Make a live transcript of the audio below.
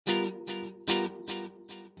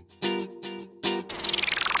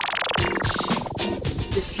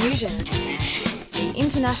Diffusion, the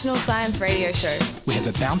international science radio show. We have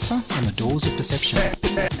a bouncer on the doors of perception.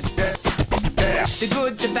 The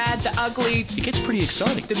good, the bad, the ugly. It gets pretty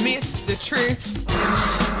exciting. The myths, the truths.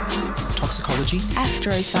 Toxicology.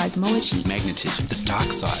 Astroseismology. Magnetism. The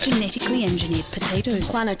dark side. Genetically engineered potatoes.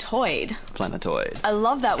 Planetoid. Planetoid. I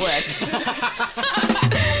love that word.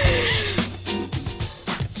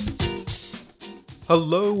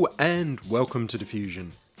 Hello and welcome to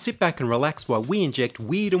Diffusion. Sit back and relax while we inject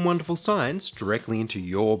weird and wonderful science directly into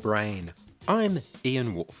your brain. I'm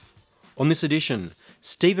Ian Woolf. On this edition,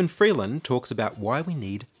 Stephen Freeland talks about why we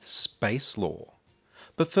need space law.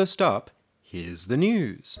 But first up, here's the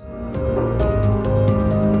news.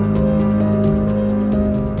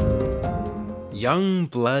 Young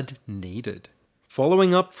blood needed.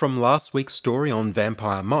 Following up from last week's story on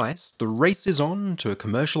vampire mice, the race is on to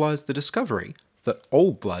commercialise the discovery that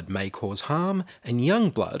old blood may cause harm and young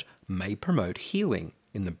blood may promote healing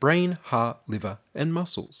in the brain, heart, liver and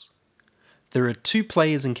muscles. There are two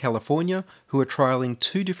players in California who are trialling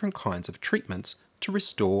two different kinds of treatments to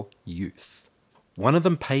restore youth. One of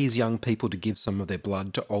them pays young people to give some of their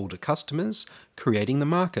blood to older customers, creating the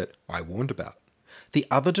market I warned about. The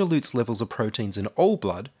other dilutes levels of proteins in old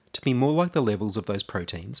blood to be more like the levels of those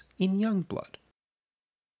proteins in young blood.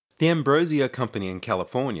 The Ambrosia company in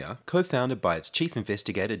California, co-founded by its chief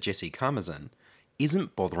investigator Jesse Karmazin,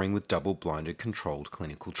 isn't bothering with double-blinded controlled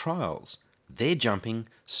clinical trials. They're jumping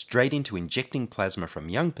straight into injecting plasma from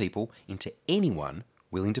young people into anyone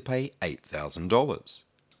willing to pay $8,000.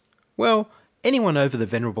 Well, anyone over the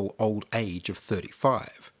venerable old age of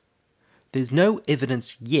 35. There's no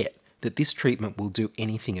evidence yet that this treatment will do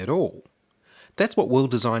anything at all. That's what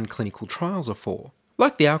well-designed clinical trials are for.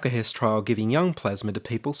 Like the Alka-Hess trial giving young plasma to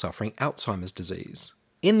people suffering Alzheimer's disease.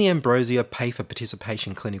 In the Ambrosia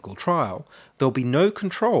pay-for-participation clinical trial, there'll be no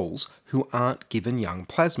controls who aren't given young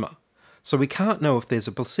plasma, so we can't know if there's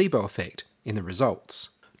a placebo effect in the results.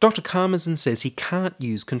 Dr. Karmazin says he can't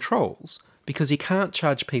use controls because he can't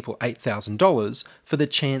charge people $8,000 for the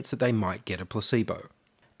chance that they might get a placebo.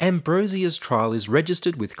 Ambrosia's trial is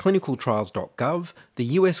registered with clinicaltrials.gov, the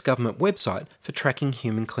US government website for tracking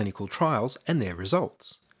human clinical trials and their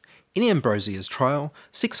results. In Ambrosia's trial,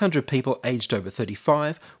 600 people aged over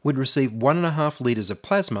 35 would receive 1.5 litres of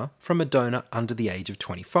plasma from a donor under the age of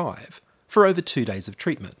 25 for over 2 days of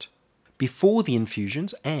treatment. Before the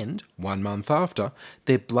infusions and 1 month after,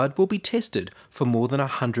 their blood will be tested for more than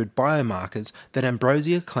 100 biomarkers that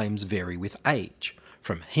Ambrosia claims vary with age,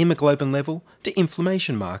 from hemoglobin level to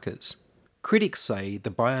inflammation markers. Critics say the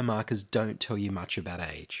biomarkers don't tell you much about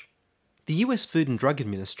age. The US Food and Drug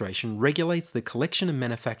Administration regulates the collection and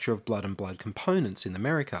manufacture of blood and blood components in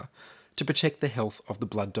America to protect the health of the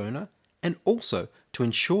blood donor and also to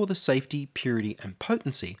ensure the safety, purity and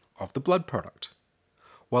potency of the blood product.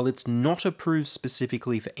 While it's not approved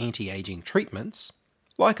specifically for anti-aging treatments,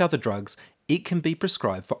 like other drugs, it can be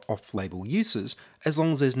prescribed for off-label uses as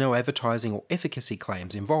long as there's no advertising or efficacy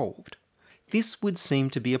claims involved. This would seem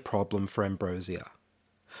to be a problem for Ambrosia.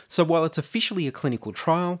 So while it's officially a clinical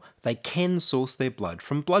trial, they can source their blood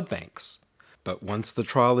from blood banks. But once the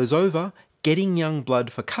trial is over, getting young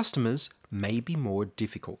blood for customers may be more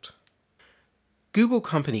difficult. Google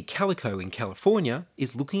company Calico in California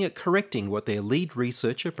is looking at correcting what their lead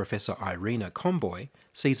researcher, Professor Irina Comboy,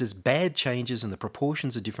 sees as bad changes in the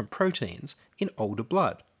proportions of different proteins in older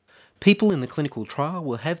blood. People in the clinical trial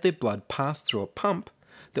will have their blood passed through a pump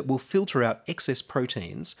that will filter out excess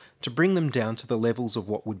proteins to bring them down to the levels of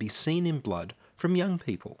what would be seen in blood from young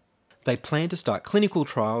people. They plan to start clinical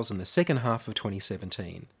trials in the second half of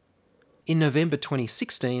 2017. In November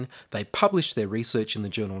 2016, they published their research in the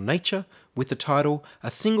journal Nature with the title,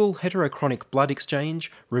 "A Single Heterochronic Blood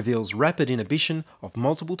Exchange Reveals Rapid Inhibition of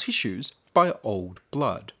Multiple Tissues by Old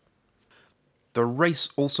Blood." The race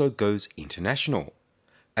also goes international,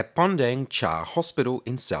 at Pondang Cha Hospital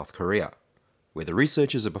in South Korea, where the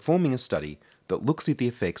researchers are performing a study that looks at the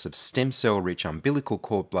effects of stem cell-rich umbilical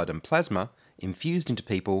cord blood and plasma infused into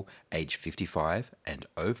people aged 55 and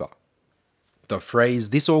over. The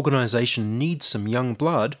phrase, "this organisation needs some young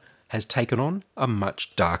blood," has taken on a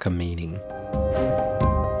much darker meaning.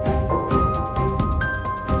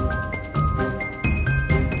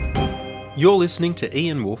 You're listening to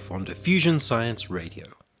Ian Woolf on Diffusion Science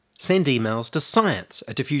Radio. Send emails to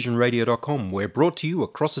science@diffusionradio.com. We're brought to you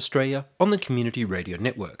across Australia on the Community Radio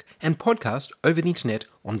Network and podcast over the internet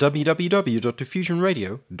on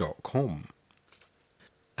www.diffusionradio.com.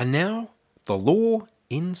 And now, the law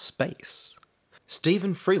in space.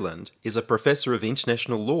 Stephen Freeland is a Professor of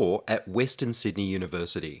International Law at Western Sydney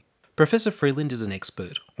University. Professor Freeland is an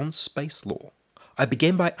expert on space law. I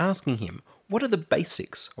began by asking him What are the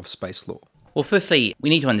basics of space law? Well, firstly, we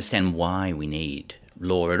need to understand why we need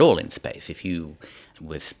law at all in space. If you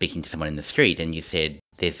were speaking to someone in the street and you said,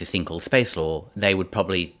 there's this thing called space law, they would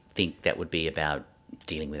probably think that would be about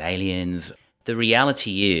dealing with aliens. The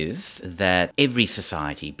reality is that every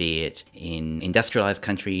society, be it in industrialised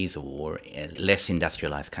countries or less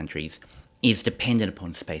industrialised countries, is dependent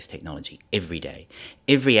upon space technology every day.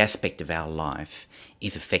 Every aspect of our life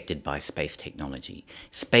is affected by space technology.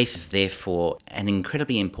 Space is therefore an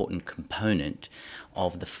incredibly important component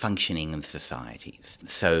of the functioning of societies.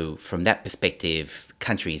 So from that perspective,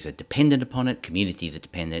 countries are dependent upon it, communities are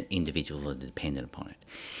dependent, individuals are dependent upon it.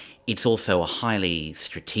 It's also a highly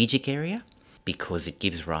strategic area because it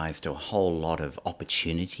gives rise to a whole lot of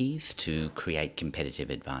opportunities to create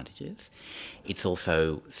competitive advantages. It's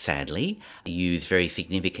also, sadly, used very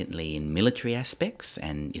significantly in military aspects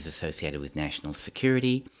and is associated with national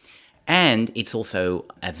security. And it's also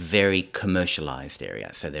a very commercialised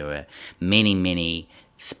area. So there are many, many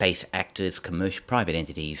space actors, commercial private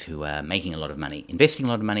entities who are making a lot of money, investing a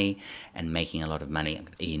lot of money and making a lot of money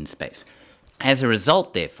in space. As a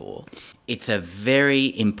result, therefore, it's a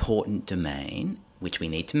very important domain which we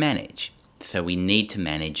need to manage. So we need to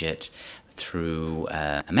manage it through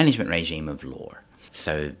a management regime of law.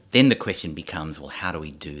 So then the question becomes, well, how do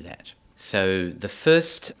we do that? So the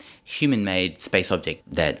first human-made space object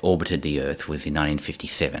that orbited the Earth was in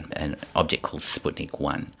 1957, an object called Sputnik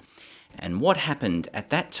 1. And what happened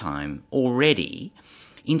at that time, already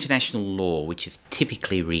international law, which is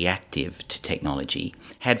typically reactive to technology,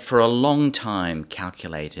 had for a long time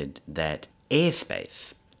calculated that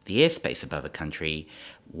airspace, the airspace above a country,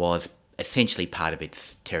 was essentially part of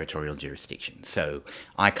its territorial jurisdiction. So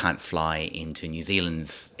I can't fly into New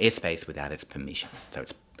Zealand's airspace without its permission. So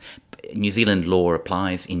New Zealand law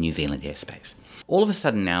applies in New Zealand airspace. All of a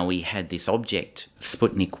sudden now we had this object,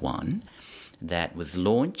 Sputnik 1, that was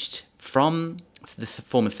launched from the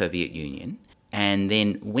former Soviet Union and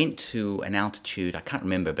then went to an altitude, I can't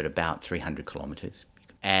remember, but about 300 kilometres,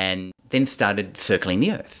 and then started circling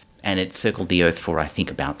the Earth. And it circled the Earth for, I think,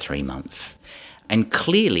 about 3 months. And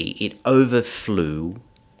clearly it overflew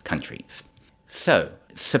countries. So,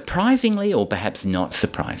 surprisingly, or perhaps not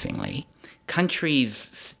surprisingly,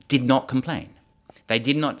 countries did not complain. They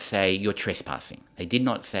did not say, you're trespassing. They did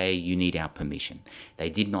not say, you need our permission. They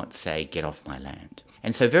did not say, get off my land.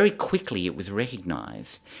 And so very quickly it was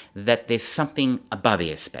recognised that there's something above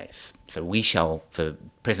airspace. So we shall, for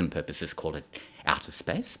present purposes, call it outer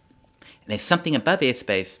space. And there's something above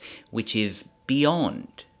airspace which is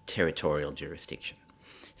beyond territorial jurisdiction.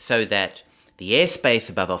 So that the airspace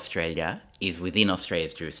above Australia is within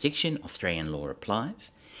Australia's jurisdiction, Australian law applies.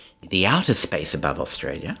 The outer space above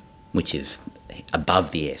Australia, which is above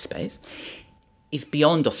the airspace, is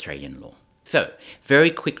beyond Australian law. So, very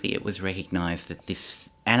quickly it was recognised that this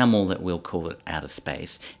animal that we'll call it outer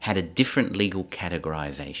space had a different legal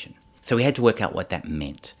categorisation. So we had to work out what that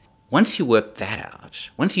meant. Once you work that out,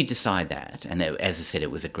 once you decide that, and as I said,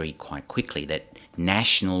 it was agreed quite quickly that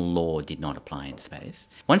national law did not apply in space.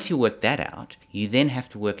 Once you work that out, you then have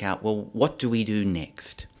to work out, well, what do we do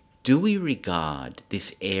next? Do we regard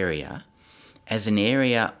this area as an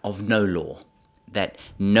area of no law, that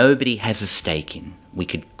nobody has a stake in? We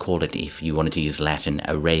could call it, if you wanted to use Latin,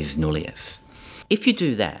 a res nullius. If you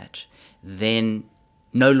do that, then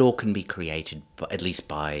no law can be created, at least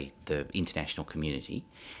by the international community,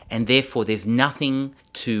 and therefore there's nothing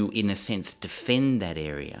to, in a sense, defend that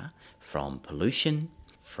area from pollution,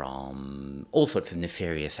 from all sorts of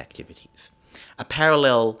nefarious activities. A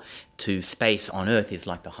parallel to space on Earth is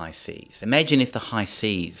like the high seas. Imagine if the high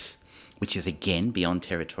seas, which is again beyond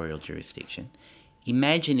territorial jurisdiction,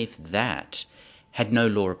 imagine if that had no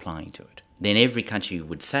law applying to it. Then every country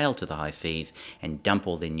would sail to the high seas and dump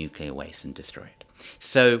all their nuclear waste and destroy it.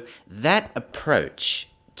 So that approach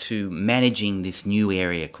to managing this new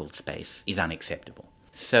area called space is unacceptable.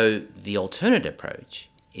 So the alternate approach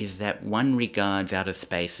is that one regards outer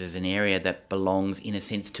space as an area that belongs, in a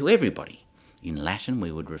sense, to everybody. In Latin,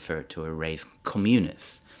 we would refer to a res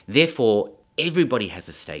communis. Therefore, everybody has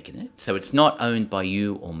a stake in it. So it's not owned by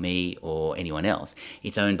you or me or anyone else.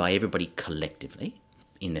 It's owned by everybody collectively,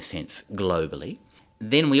 in the sense globally.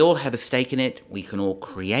 Then we all have a stake in it. We can all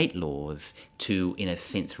create laws to, in a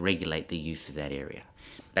sense, regulate the use of that area.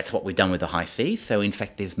 That's what we've done with the high seas. So in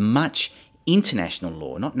fact, there's much international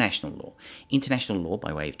law, not national law, international law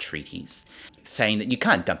by way of treaties, saying that you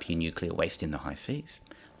can't dump your nuclear waste in the high seas.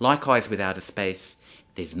 Likewise, with outer space,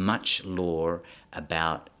 there's much law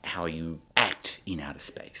about how you act in outer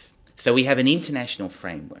space. So we have an international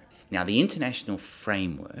framework. Now, the international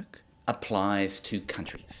framework applies to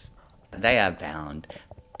countries. They are bound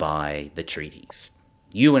by the treaties.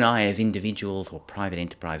 You and I as individuals or private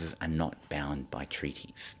enterprises are not bound by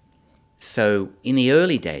treaties. So in the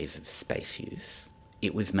early days of space use,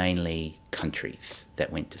 it was mainly countries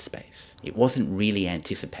that went to space. It wasn't really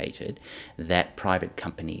anticipated that private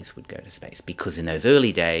companies would go to space, because in those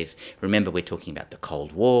early days, remember, we're talking about the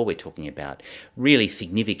Cold War, we're talking about really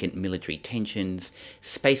significant military tensions.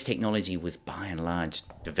 Space technology was by and large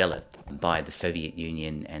developed by the Soviet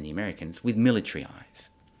Union and the Americans with military eyes.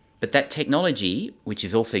 But that technology, which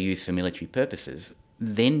is also used for military purposes,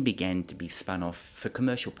 then began to be spun off for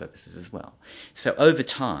commercial purposes as well. So over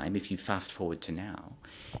time, if you fast forward to now,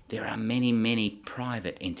 there are many, many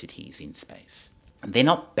private entities in space. They're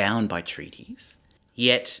not bound by treaties,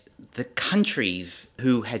 yet the countries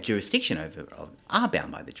who had jurisdiction over are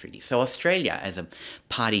bound by the treaties. So Australia, as a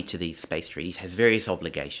party to these space treaties, has various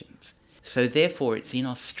obligations. So therefore, it's in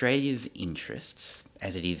Australia's interests,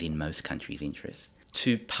 as it is in most countries' interests,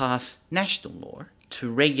 to pass national law to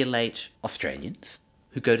regulate Australians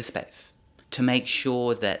who go to space, to make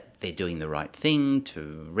sure that they're doing the right thing,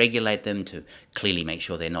 to regulate them, to clearly make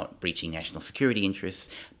sure they're not breaching national security interests,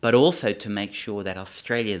 but also to make sure that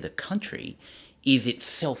Australia, the country, is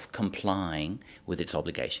itself complying with its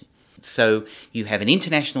obligation. So you have an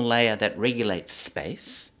international layer that regulates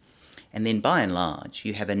space, and then by and large,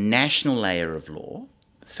 you have a national layer of law.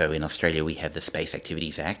 So in Australia, we have the Space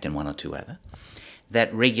Activities Act and one or two other,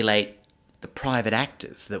 that regulate the private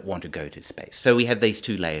actors that want to go to space. So we have these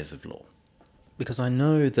two layers of law. Because I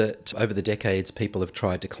know that over the decades, people have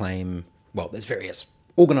tried to claim, well, there's various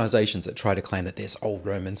organisations that try to claim that there's old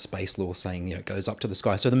Roman space law saying, it goes up to the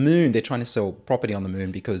sky. So the moon, they're trying to sell property on the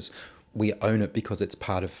moon because we own it because it's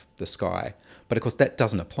part of the sky. But of course, that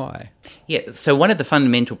doesn't apply. Yeah, so one of the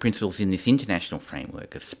fundamental principles in this international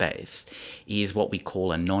framework of space is what we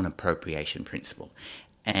call a non-appropriation principle.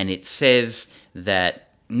 And it says that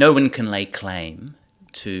no one can lay claim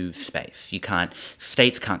to space.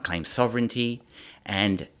 States can't claim sovereignty,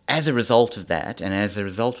 and as a result of that, and as a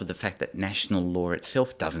result of the fact that national law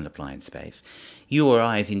itself doesn't apply in space, you or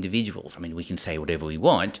I as individuals, we can say whatever we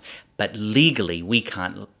want, but legally we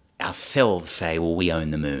can't ourselves say, well, we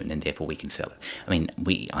own the moon and therefore we can sell it.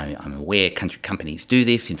 I'm aware companies do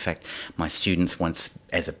this. In fact, my students once,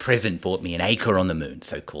 as a present, bought me an acre on the moon,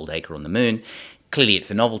 so-called acre on the moon. Clearly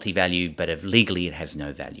it's a novelty value, but legally it has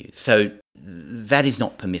no value. So that is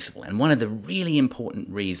not permissible. And one of the really important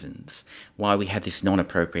reasons why we have this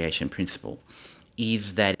non-appropriation principle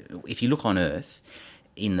is that if you look on Earth,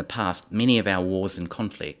 in the past, many of our wars and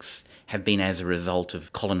conflicts have been as a result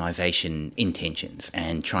of colonisation intentions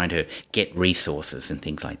and trying to get resources and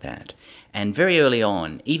things like that. And very early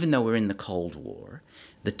on, even though we're in the Cold War,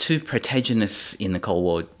 the two protagonists in the Cold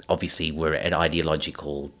War obviously were at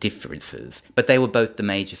ideological differences, but they were both the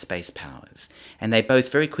major space powers. And they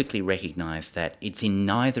both very quickly recognised that it's in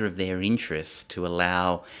neither of their interests to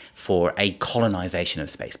allow for a colonisation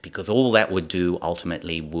of space, because all that would do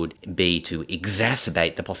ultimately would be to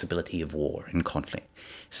exacerbate the possibility of war and conflict.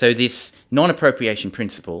 So this non-appropriation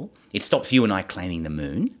principle, it stops you and I claiming the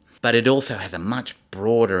moon, but it also has a much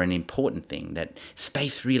broader and important thing, that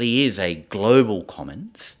space really is a global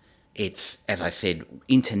commons. It's, as I said,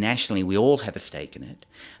 internationally we all have a stake in it,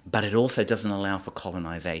 but it also doesn't allow for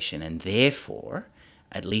colonisation, and therefore,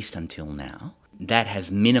 at least until now, that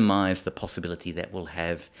has minimised the possibility that we'll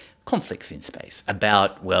have conflicts in space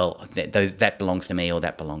about, well, that belongs to me or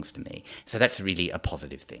that belongs to me. So that's really a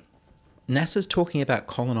positive thing. NASA's talking about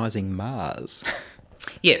colonising Mars.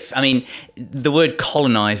 Yes, the word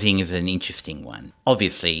colonising is an interesting one.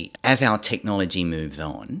 Obviously, as our technology moves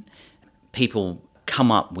on, people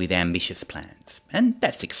come up with ambitious plans, and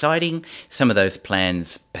that's exciting. Some of those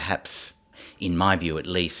plans, perhaps, in my view at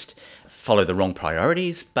least, follow the wrong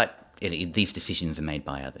priorities, but these decisions are made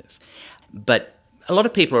by others. But a lot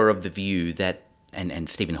of people are of the view that, and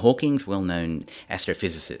Stephen Hawking, well-known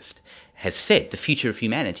astrophysicist, has said the future of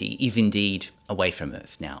humanity is indeed away from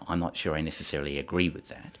Earth. Now, I'm not sure I necessarily agree with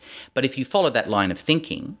that, but if you follow that line of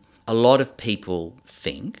thinking, a lot of people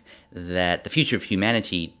think that the future of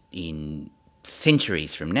humanity in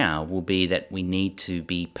centuries from now will be that we need to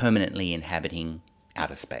be permanently inhabiting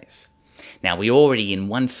outer space. Now, we already, in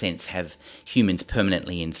one sense, have humans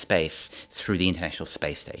permanently in space through the International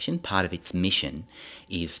Space Station. Part of its mission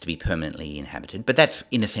is to be permanently inhabited, but that's,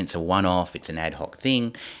 in a sense, a one-off. It's an ad hoc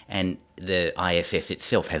thing, and the ISS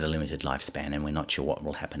itself has a limited lifespan, and we're not sure what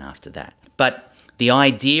will happen after that. But the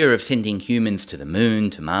idea of sending humans to the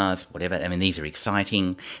moon, to Mars, whatever, these are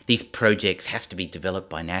exciting. These projects have to be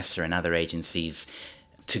developed by NASA and other agencies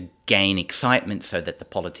to gain excitement so that the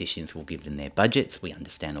politicians will give them their budgets. We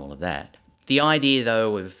understand all of that. The idea,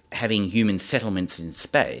 though, of having human settlements in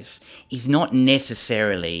space is not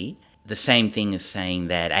necessarily the same thing as saying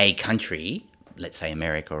that a country, let's say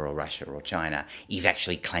America or Russia or China, is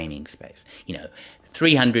actually claiming space.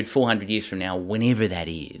 300, 400 years from now, whenever that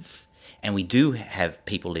is, and we do have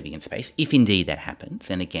people living in space, if indeed that happens,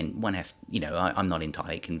 and again, one has, I'm not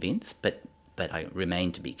entirely convinced, but I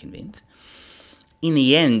remain to be convinced. In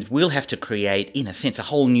the end, we'll have to create, in a sense, a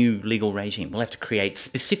whole new legal regime. We'll have to create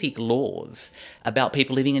specific laws about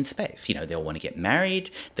people living in space. They'll want to get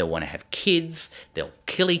married, they'll want to have kids, they'll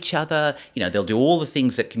kill each other, they'll do all the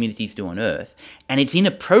things that communities do on Earth. And it's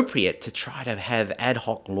inappropriate to try to have ad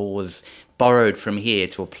hoc laws borrowed from here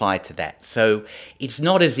to apply to that. So it's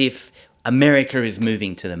not as if America is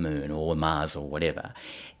moving to the moon or Mars or whatever.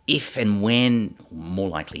 If and when, more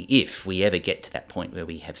likely if, we ever get to that point where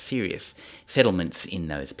we have serious settlements in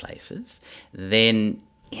those places, then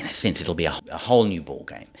in a sense it'll be a whole new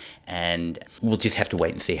ballgame. And we'll just have to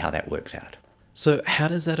wait and see how that works out. So how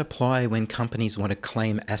does that apply when companies want to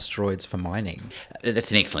claim asteroids for mining?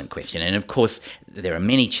 That's an excellent question. And of course, there are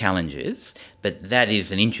many challenges, but that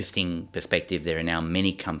is an interesting perspective. There are now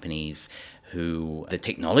many companies who the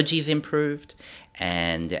technology has improved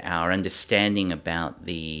and our understanding about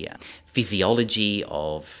the physiology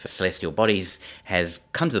of celestial bodies has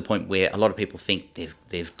come to the point where a lot of people think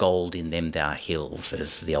there's gold in them there hills,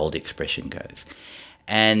 as the old expression goes.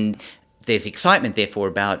 And there's excitement, therefore,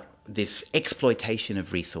 about this exploitation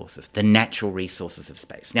of resources, the natural resources of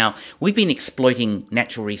space. Now, we've been exploiting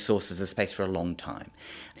natural resources of space for a long time.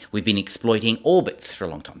 We've been exploiting orbits for a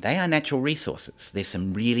long time. They are natural resources. There's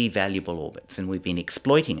some really valuable orbits, and we've been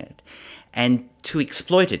exploiting it. And to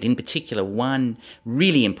exploit it, in particular, one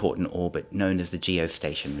really important orbit known as the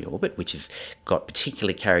geostationary orbit, which has got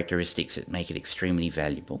particular characteristics that make it extremely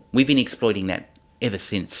valuable. We've been exploiting that ever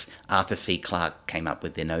since Arthur C. Clarke came up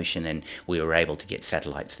with the notion and we were able to get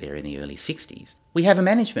satellites there in the early 60s. We have a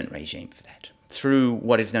management regime for that through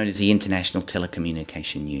what is known as the International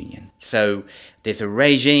Telecommunication Union. So there's a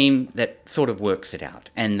regime that sort of works it out,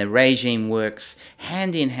 and the regime works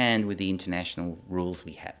hand in hand with the international rules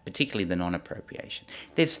we have, particularly the non-appropriation.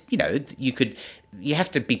 There's, you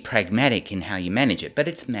have to be pragmatic in how you manage it, but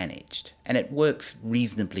it's managed and it works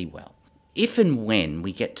reasonably well. If and when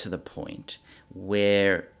we get to the point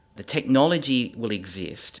where the technology will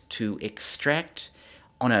exist to extract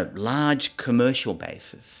on a large commercial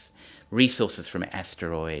basis resources from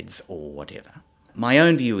asteroids or whatever. My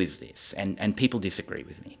own view is this, and people disagree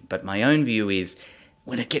with me, but my own view is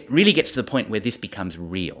when it really gets to the point where this becomes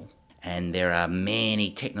real, and there are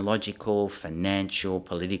many technological, financial,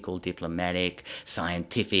 political, diplomatic,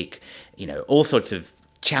 scientific, all sorts of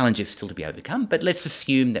challenges still to be overcome, but let's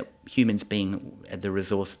assume that humans being the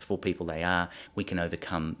resourceful people they are, we can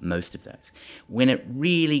overcome most of those. When it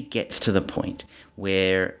really gets to the point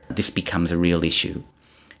where this becomes a real issue,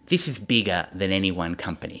 this is bigger than any one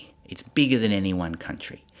company. It's bigger than any one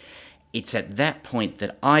country. It's at that point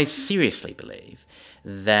that I seriously believe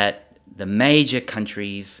that the major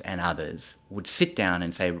countries and others would sit down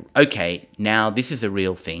and say, okay, now this is a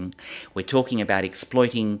real thing. We're talking about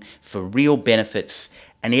exploiting for real benefits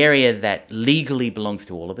an area that legally belongs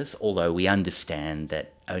to all of us, although we understand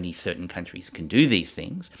that only certain countries can do these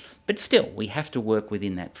things. But still, we have to work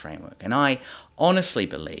within that framework. And I honestly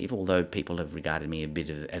believe, although people have regarded me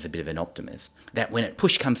as a bit of an optimist, that when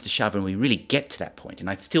push comes to shove and we really get to that point, and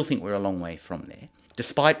I still think we're a long way from there,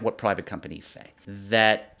 despite what private companies say,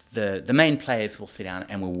 that the main players will sit down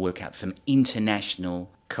and will work out some international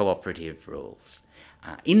cooperative rules.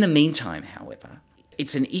 In the meantime, however,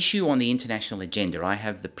 it's an issue on the international agenda. I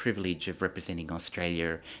have the privilege of representing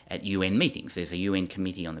Australia at UN meetings. There's a UN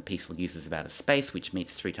Committee on the Peaceful Uses of Outer Space, which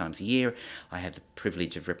meets 3 times a year. I have the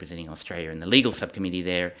privilege of representing Australia in the legal subcommittee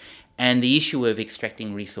there. And the issue of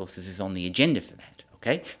extracting resources is on the agenda for that,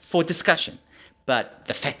 okay, for discussion. But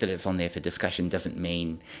the fact that it's on there for discussion doesn't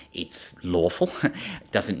mean it's lawful.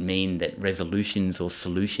 Doesn't mean that resolutions or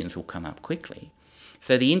solutions will come up quickly.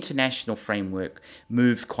 So the international framework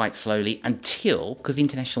moves quite slowly until, because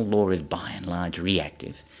international law is by and large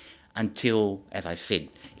reactive, until, as I said,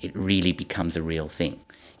 it really becomes a real thing.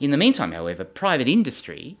 In the meantime, however, private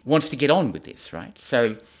industry wants to get on with this, right?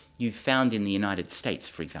 So you've found in the United States,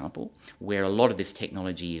 for example, where a lot of this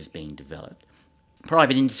technology is being developed,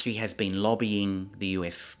 private industry has been lobbying the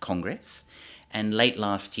US Congress, and late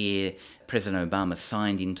last year, President Obama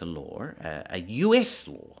signed into law a US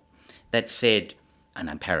law that said, and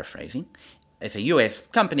I'm paraphrasing, if a US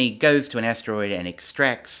company goes to an asteroid and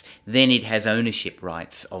extracts, then it has ownership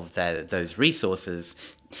rights of those resources,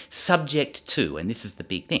 subject to, and this is the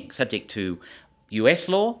big thing, subject to US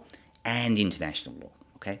law and international law.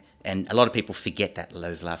 Okay, and a lot of people forget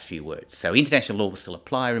those last few words. So international law will still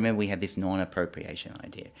apply. Remember, we have this non-appropriation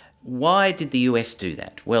idea. Why did the US do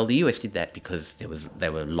that? Well, the US did that because they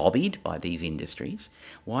were lobbied by these industries.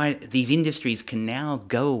 Why these industries can now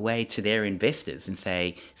go away to their investors and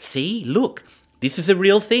say, see, look, this is a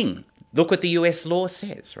real thing. Look what the US law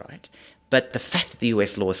says, right? But the fact that the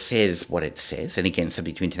US law says what it says, and again,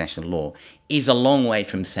 subject to international law, is a long way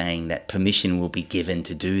from saying that permission will be given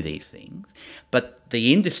to do these things. But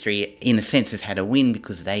the industry, in a sense, has had a win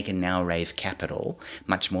because they can now raise capital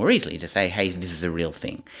much more easily to say, hey, this is a real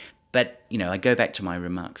thing. But, I go back to my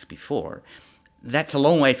remarks before. That's a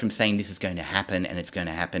long way from saying this is going to happen and it's going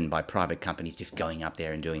to happen by private companies just going up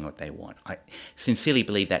there and doing what they want. I sincerely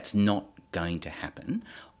believe that's not going to happen,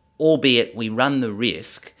 albeit we run the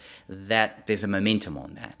risk that there's a momentum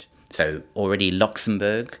on that. So already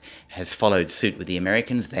Luxembourg has followed suit with the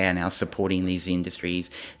Americans. They are now supporting these industries.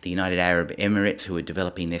 The United Arab Emirates, who are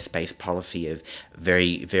developing their space policy of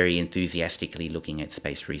very, very enthusiastically looking at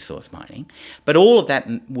space resource mining. But all of that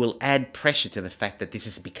will add pressure to the fact that this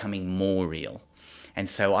is becoming more real. And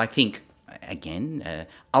so I think, again,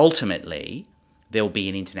 ultimately, there'll be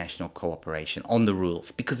an international cooperation on the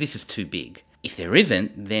rules because this is too big. If there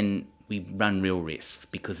isn't, then we run real risks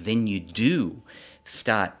because then you do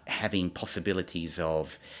start having possibilities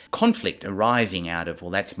of conflict arising out of,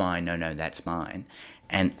 well, that's mine, no, that's mine.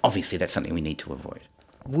 And obviously that's something we need to avoid.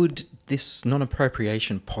 Would this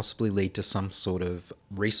non-appropriation possibly lead to some sort of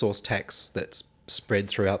resource tax that's spread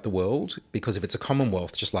throughout the world? Because if it's a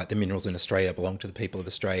commonwealth, just like the minerals in Australia belong to the people of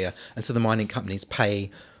Australia, and so the mining companies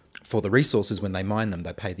pay for the resources when they mine them,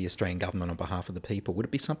 they pay the Australian government on behalf of the people. Would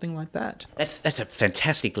it be something like that? That's a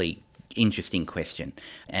fantastically interesting question.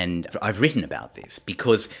 And I've written about this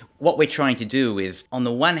because what we're trying to do is, on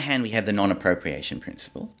the one hand, we have the non-appropriation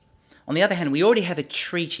principle. On the other hand, we already have a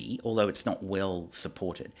treaty, although it's not well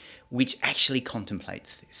supported, which actually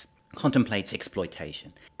contemplates this, contemplates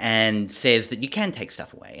exploitation and says that you can take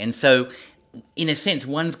stuff away. And so, in a sense,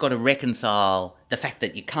 one's got to reconcile the fact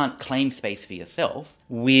that you can't claim space for yourself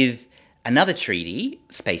with another treaty,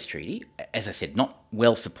 space treaty, as I said, not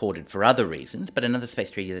well supported for other reasons, but another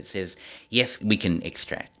space treaty that says, yes, we can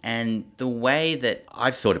extract. And the way that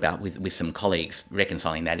I've thought about with some colleagues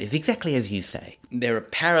reconciling that is exactly as you say. There are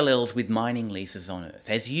parallels with mining leases on Earth.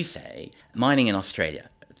 As you say, mining in Australia,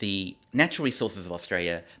 the natural resources of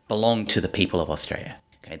Australia belong to the people of Australia.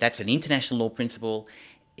 Okay, that's an international law principle.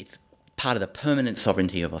 It's part of the permanent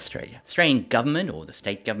sovereignty of Australia. Australian government or the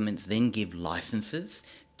state governments then give licenses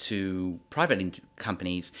to private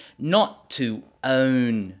companies not to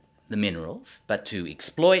own the minerals, but to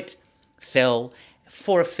exploit, sell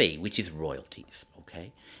for a fee, which is royalties,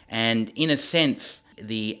 okay? And in a sense,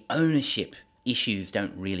 the ownership issues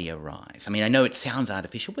don't really arise. I mean, I know it sounds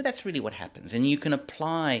artificial, but that's really what happens. And you can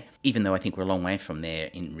apply, even though I think we're a long way from there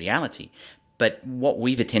in reality, but what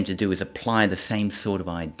we've attempted to do is apply the same sort of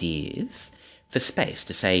ideas for space,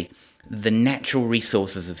 to say the natural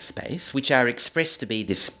resources of space, which are expressed to be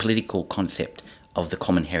this political concept of the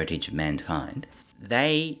common heritage of mankind,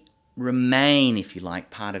 they remain, if you like,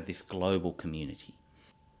 part of this global community.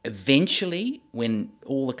 Eventually, when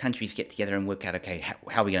all the countries get together and work out, okay,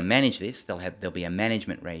 how are we going to manage this, there'll be a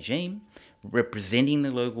management regime representing the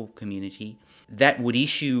global community that would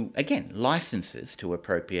issue, again, licenses to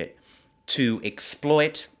appropriate, to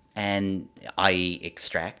exploit and, i.e.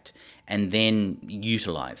 extract, and then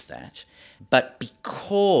utilise that. But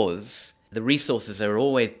because the resources are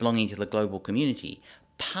always belonging to the global community,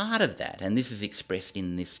 part of that, and this is expressed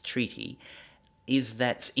in this treaty, is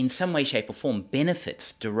that in some way, shape or form,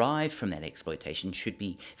 benefits derived from that exploitation should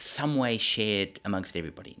be some way shared amongst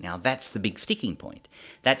everybody. Now, that's the big sticking point.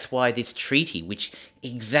 That's why this treaty, which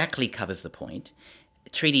exactly covers the point, a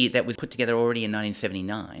treaty that was put together already in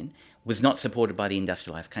 1979, was not supported by the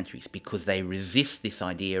industrialised countries because they resist this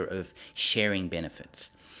idea of sharing benefits.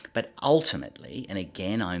 But ultimately, and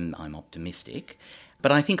again, I'm optimistic,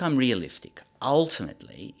 but I think I'm realistic.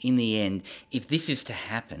 Ultimately, in the end, if this is to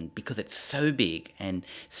happen, because it's so big and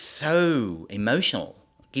so emotional,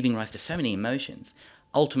 giving rise to so many emotions,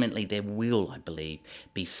 ultimately there will, I believe,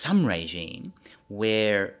 be some regime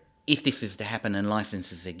where, if this is to happen and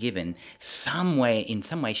licenses are given, in some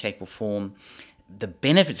way, shape or form, the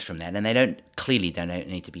benefits from that, and they don't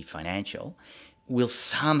need to be financial, will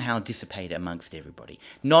somehow dissipate amongst everybody.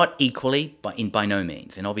 Not equally, but by no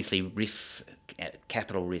means. And obviously risks,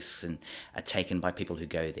 capital risks are taken by people who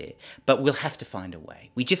go there. But we'll have to find a way.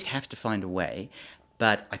 We just have to find a way,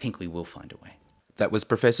 but I think we will find a way. That was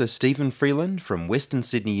Professor Stephen Freeland from Western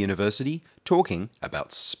Sydney University talking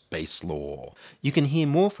about space law. You can hear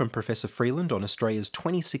more from Professor Freeland on Australia's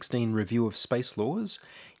 2016 review of space laws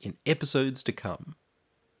in episodes to come.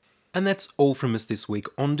 And that's all from us this week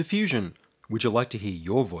on Diffusion. Would you like to hear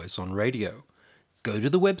your voice on radio? Go to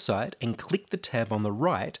the website and click the tab on the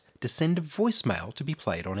right to send a voicemail to be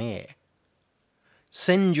played on air.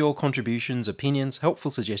 Send your contributions, opinions,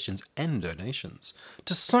 helpful suggestions and donations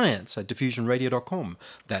to science@diffusionradio.com.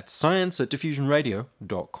 That's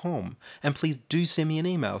science@diffusionradio.com. And please do send me an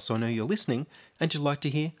email so I know you're listening and you'd like to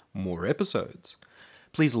hear more episodes.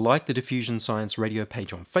 Please like the Diffusion Science Radio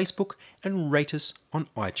page on Facebook and rate us on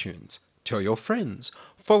iTunes. Tell your friends.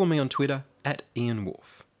 Follow me on Twitter @Ian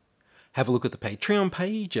Woolf. Have a look at the Patreon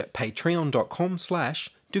page at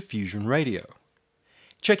patreon.com/diffusionradio.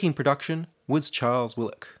 Checking production was Charles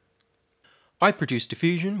Willock. I produce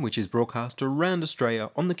Diffusion, which is broadcast around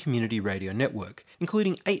Australia on the Community Radio Network,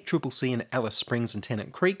 including 8CCC in Alice Springs and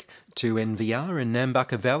Tennant Creek, 2 NVR in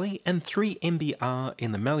Nambucca Valley, and 3 MBR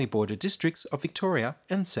in the Mallee Border districts of Victoria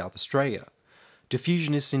and South Australia.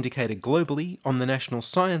 Diffusion is syndicated globally on the National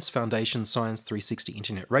Science Foundation Science 360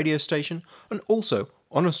 internet radio station and also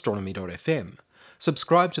on astronomy.fm.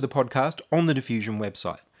 Subscribe to the podcast on the Diffusion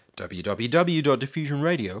website,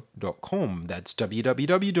 www.diffusionradio.com. That's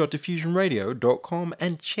www.diffusionradio.com,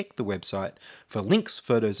 and check the website for links,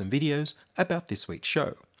 photos and videos about this week's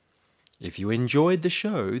show. If you enjoyed the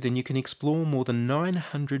show, then you can explore more than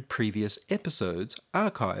 900 previous episodes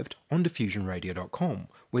archived on diffusionradio.com,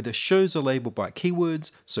 where the shows are labelled by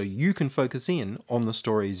keywords so you can focus in on the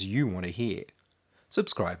stories you want to hear.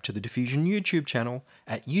 Subscribe to the Diffusion YouTube channel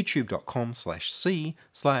at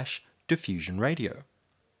youtube.com/c/diffusionradio.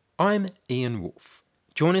 I'm Ian Woolf.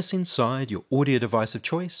 Join us inside your audio device of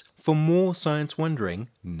choice for more science wondering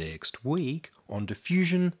next week on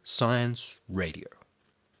Diffusion Science Radio.